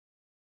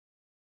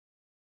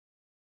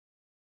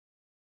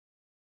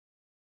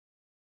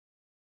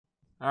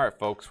All right,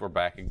 folks, we're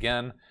back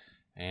again,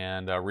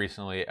 and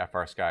recently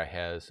Frsky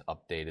has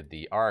updated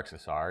the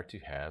R-XSR to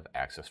have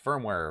ACCESS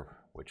firmware,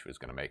 which was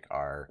going to make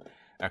our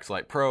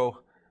x-lite Pro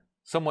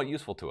somewhat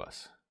useful to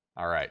us.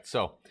 All right,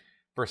 so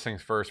first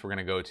things first, we're going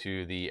to go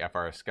to the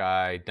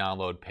Frsky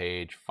download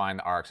page, find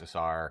the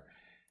R-XSR,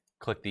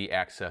 click the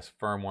ACCESS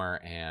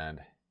firmware,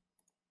 and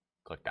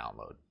click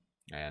download.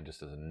 And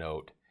just as a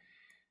note,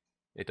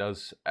 it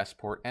does S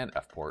port and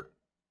F port.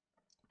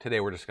 Today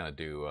we're just going to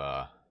do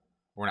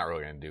we're not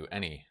really going to do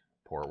any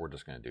port, we're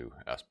just going to do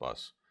S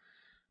bus.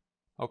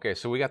 Okay,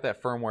 so we got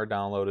that firmware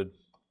downloaded.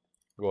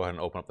 Go ahead and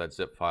open up that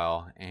zip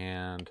file,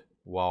 and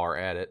while we're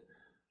at it,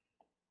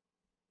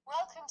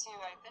 welcome to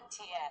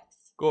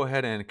OpenTX. Go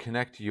ahead and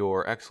connect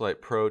your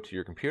x-lite Pro to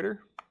your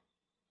computer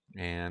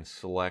and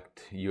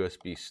select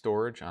USB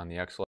storage on the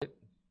x-lite.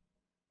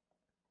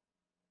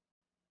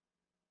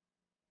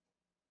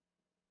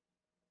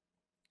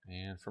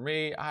 And for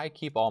me, I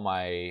keep all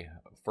my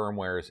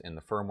firmwares in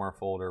the firmware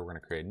folder. We're going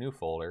to create a new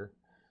folder.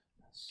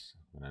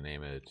 I'm going to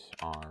name it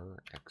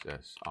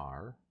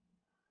R-XSR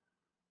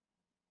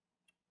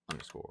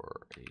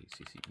underscore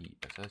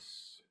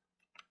ACCSS.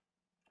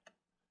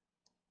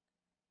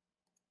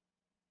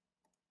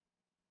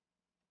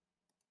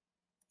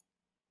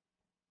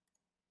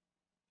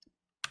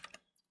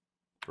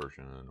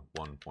 Version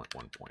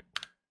 1.1.1.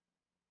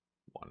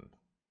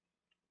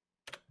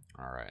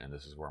 All right, and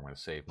this is where I'm going to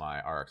save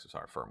my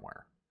R-XSR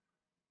firmware.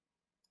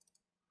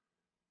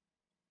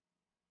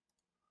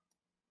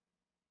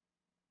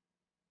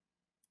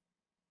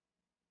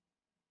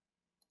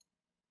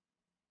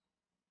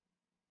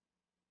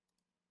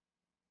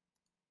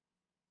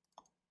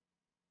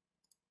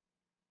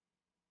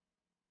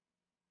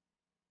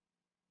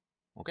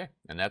 Okay,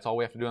 and that's all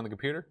we have to do on the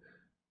computer.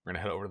 We're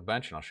going to head over to the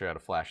bench, and I'll show you how to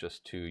flash this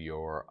to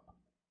your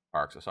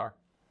R-XSR.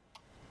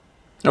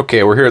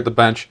 Okay, we're here at the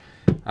bench.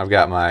 I've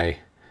got my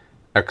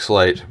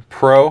x-lite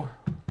Pro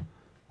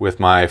with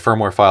my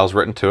firmware files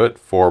written to it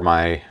for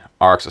my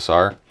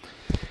R-XSR.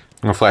 I'm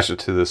going to flash it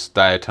to this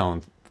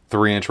Diatone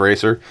 3-inch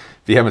racer.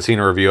 If you haven't seen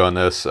a review on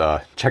this,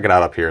 check it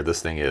out up here.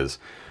 This thing is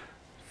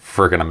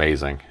freaking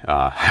amazing.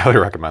 I highly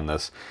recommend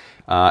this.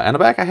 On the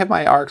back, I have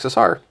my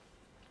R-XSR,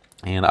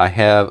 and I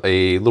have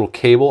a little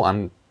cable.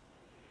 I'm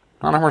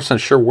not 100%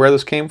 sure where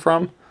this came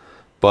from,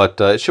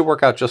 but it should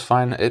work out just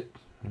fine. It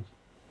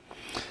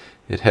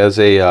has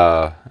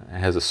a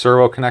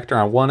servo connector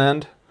on one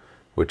end,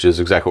 which is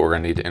exactly what we're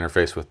going to need to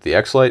interface with the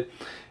x-lite.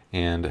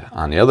 And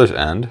on the other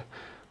end,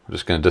 we're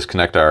just going to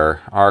disconnect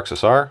our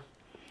R-XSR,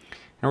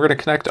 and we're going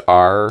to connect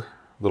our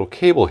little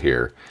cable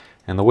here.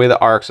 And the way the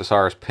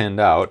R-XSR is pinned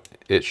out,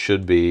 it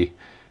should be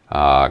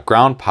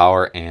ground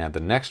power, and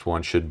the next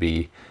one should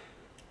be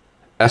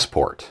S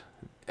port.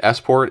 S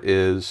port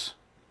is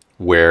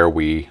where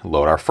we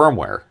load our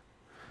firmware.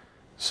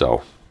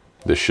 So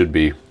this should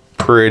be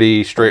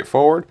pretty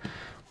straightforward.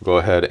 We'll go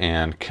ahead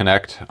and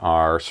connect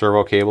our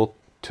servo cable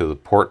to the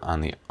port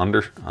on the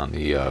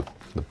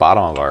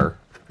bottom of our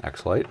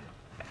x-lite.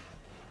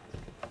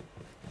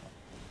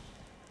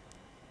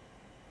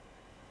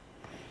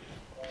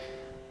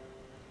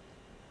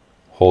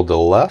 Hold to the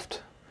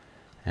left,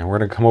 and we're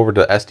going to come over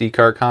to SD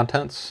card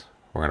contents.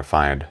 We're going to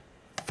find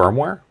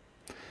firmware,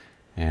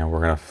 and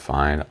we're going to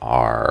find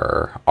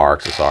our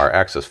R-XSR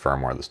ACCESS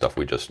firmware, the stuff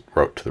we just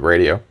wrote to the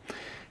radio.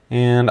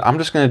 And I'm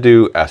just going to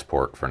do S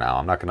port for now.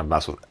 I'm not going to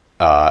mess with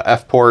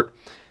F port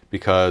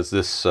because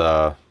this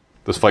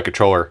flight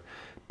controller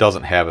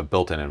doesn't have a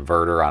built-in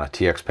inverter on a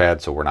TX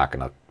pad, so we're not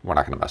gonna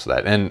mess with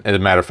that. And as a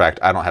matter of fact,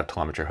 I don't have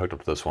telemetry hooked up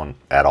to this one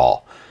at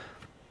all.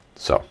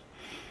 So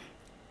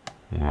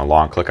I'm gonna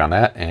long click on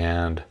that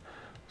and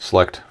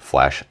select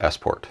Flash S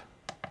port.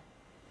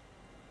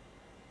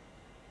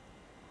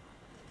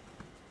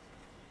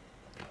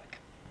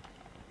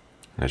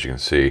 As you can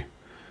see,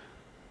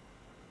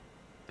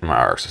 my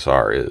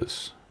R-XSR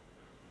is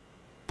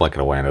blinking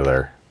away into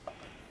there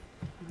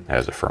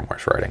as the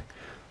firmware's writing.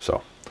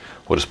 So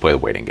we'll just play the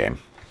waiting game.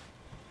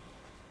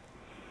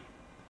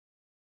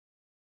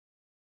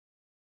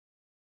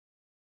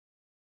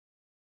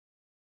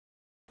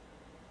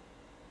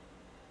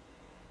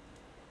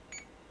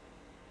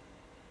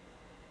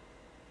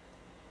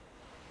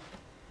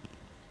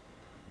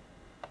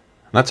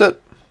 And that's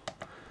it.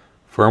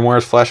 Firmware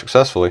is flashed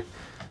successfully.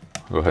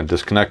 Go ahead and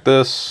disconnect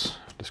this,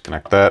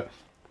 disconnect that,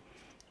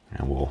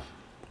 and we'll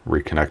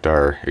reconnect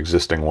our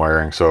existing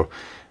wiring. So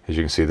as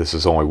you can see, this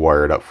is only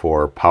wired up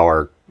for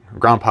power,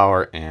 ground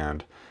power,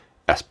 and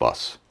S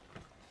bus.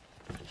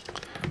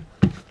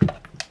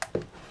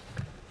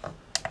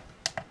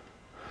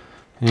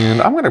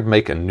 And I'm going to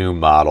make a new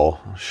model.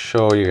 I'll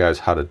show you guys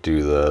how to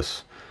do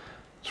this.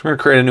 So we're going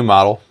to create a new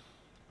model.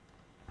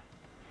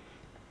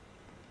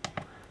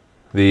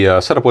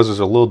 The setup wizard is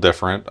a little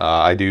different.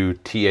 I do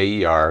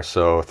TAER,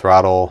 so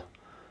throttle,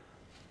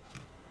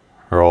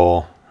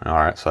 roll. All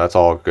right, so that's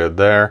all good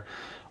there.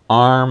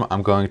 Arm,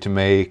 I'm going to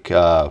make,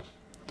 my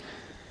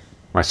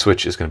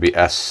switch is going to be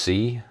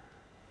SC.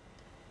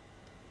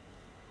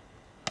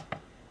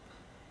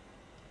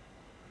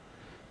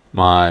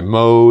 My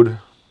mode,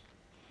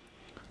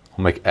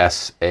 We'll make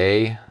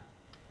SA.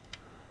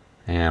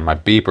 And my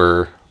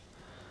beeper,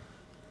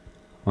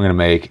 I'm going to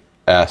make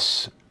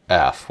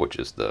SF, which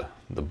is the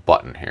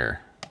button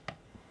here.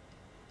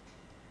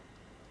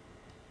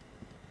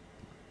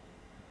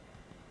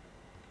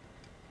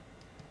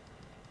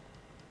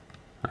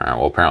 All right,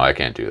 well, apparently I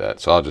can't do that,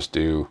 so I'll just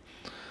do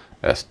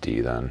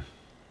SD then.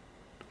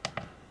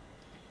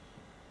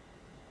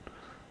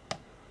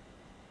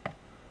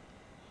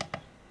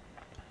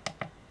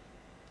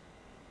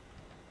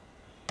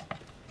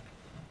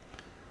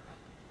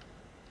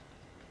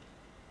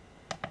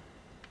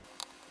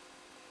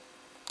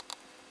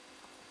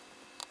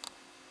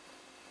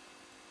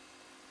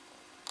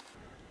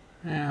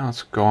 Now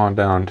let's go on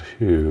down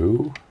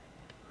to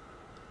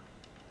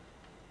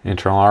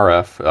internal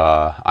RF,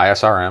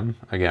 ISRM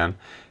again.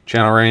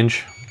 Channel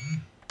range,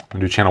 I'm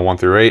gonna do channel 1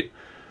 through 8.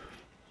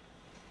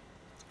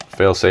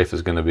 Failsafe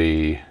is gonna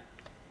be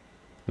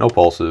no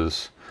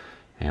pulses,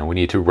 and we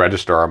need to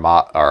register our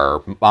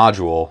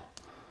module,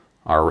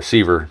 our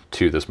receiver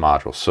to this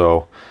module.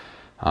 So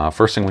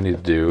first thing we need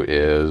to do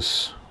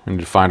is we need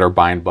to find our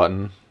bind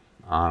button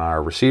on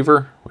our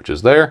receiver, which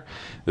is there.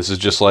 This is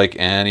just like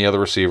any other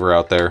receiver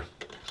out there.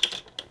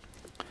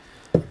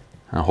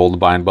 I'll hold the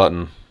bind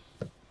button.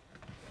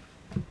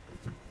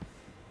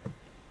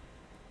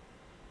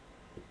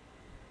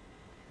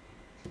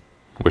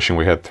 Wishing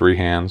we had 3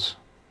 hands.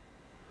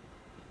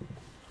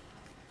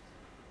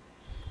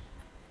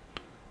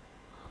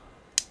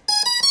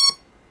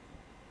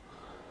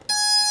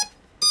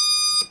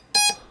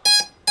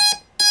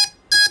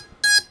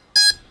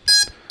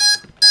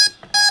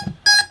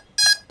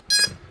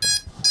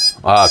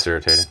 Ah, it's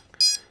irritating.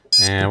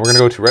 And we're going to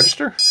go to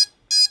register.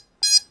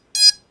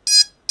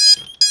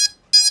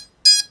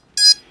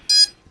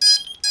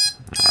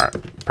 All right,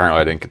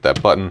 apparently I didn't get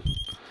that button.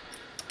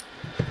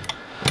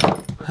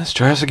 Let's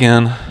try this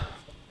again.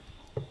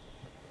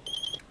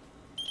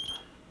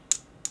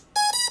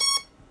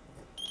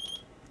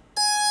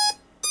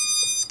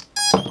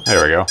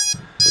 There we go.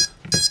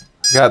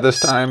 Got it this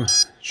time.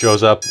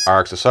 Shows up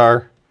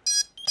R-XSR.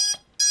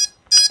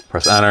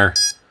 Press enter.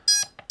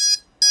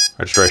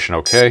 Registration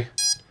OK.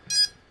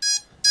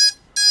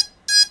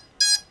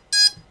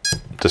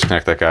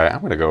 Disconnect that guy.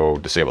 I'm going to go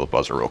disable the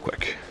buzzer real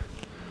quick.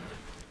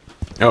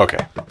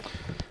 Okay.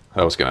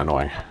 That was getting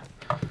annoying.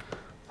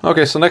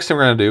 Okay, so next thing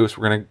we're going to do is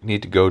we're going to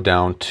need to go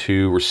down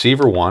to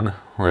receiver 1.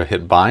 We're going to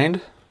hit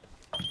bind.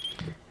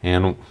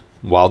 And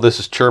while this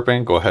is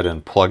chirping, go ahead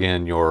and plug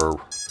in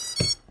your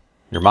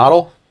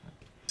model.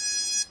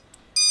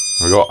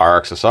 There we go,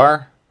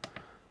 R-XSR.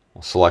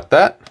 We'll select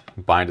that.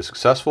 Bind is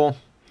successful.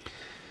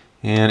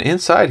 And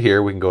inside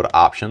here, we can go to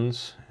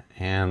options.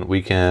 And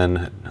we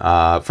can,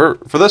 for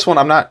this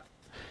one,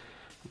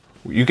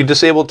 you can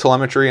disable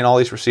telemetry in all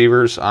these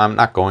receivers. I'm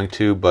not going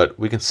to, but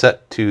we can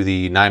set to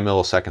the 9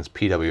 milliseconds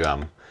PWM,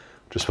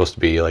 which is supposed to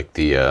be like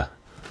the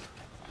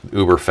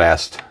uber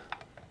fast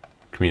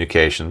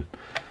communication.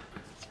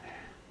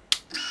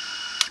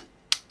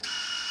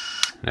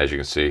 And as you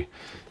can see,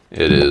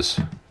 it is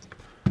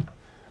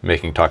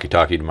making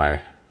talkie-talkie to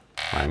my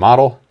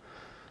model.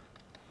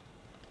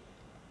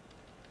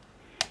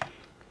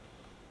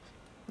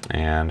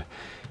 And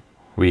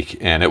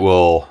it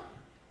will,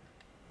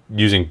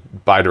 using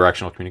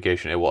bidirectional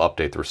communication, it will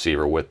update the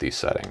receiver with these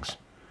settings.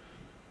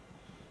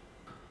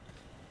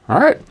 All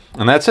right,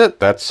 and that's it.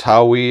 That's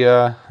how we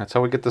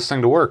get this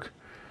thing to work.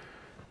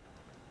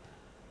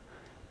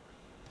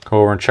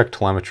 Go over and check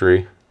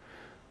telemetry.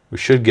 We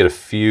should get a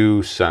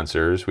few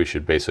sensors. We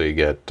should basically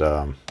get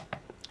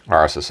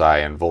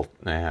RSSI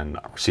and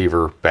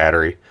receiver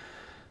battery,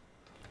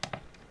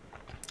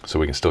 so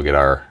we can still get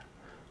our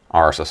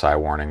RSSI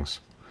warnings.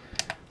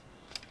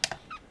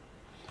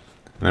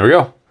 And there we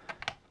go.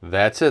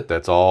 That's it.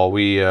 That's all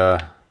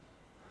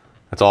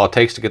it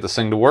takes to get this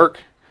thing to work.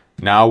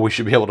 Now we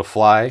should be able to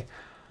fly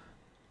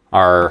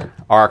our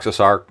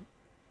R-XSR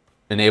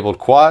enabled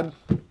quad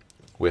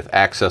with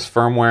ACCESS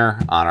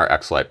firmware on our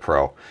x-lite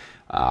Pro.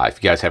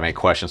 If you guys have any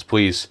questions,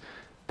 please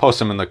post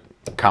them in the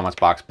comments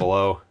box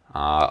below.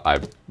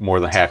 I'm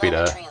more than happy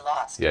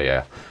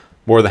to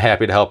more than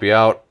happy to help you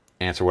out,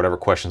 answer whatever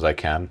questions I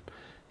can.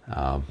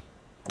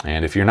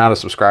 And if you're not a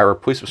subscriber,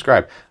 please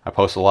subscribe. I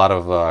post a lot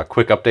of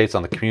quick updates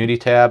on the community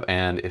tab,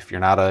 and if you're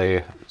not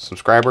a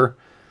subscriber,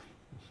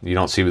 you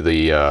don't see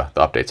the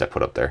updates I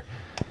put up there.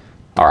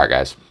 All right,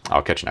 guys,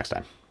 I'll catch you next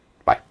time.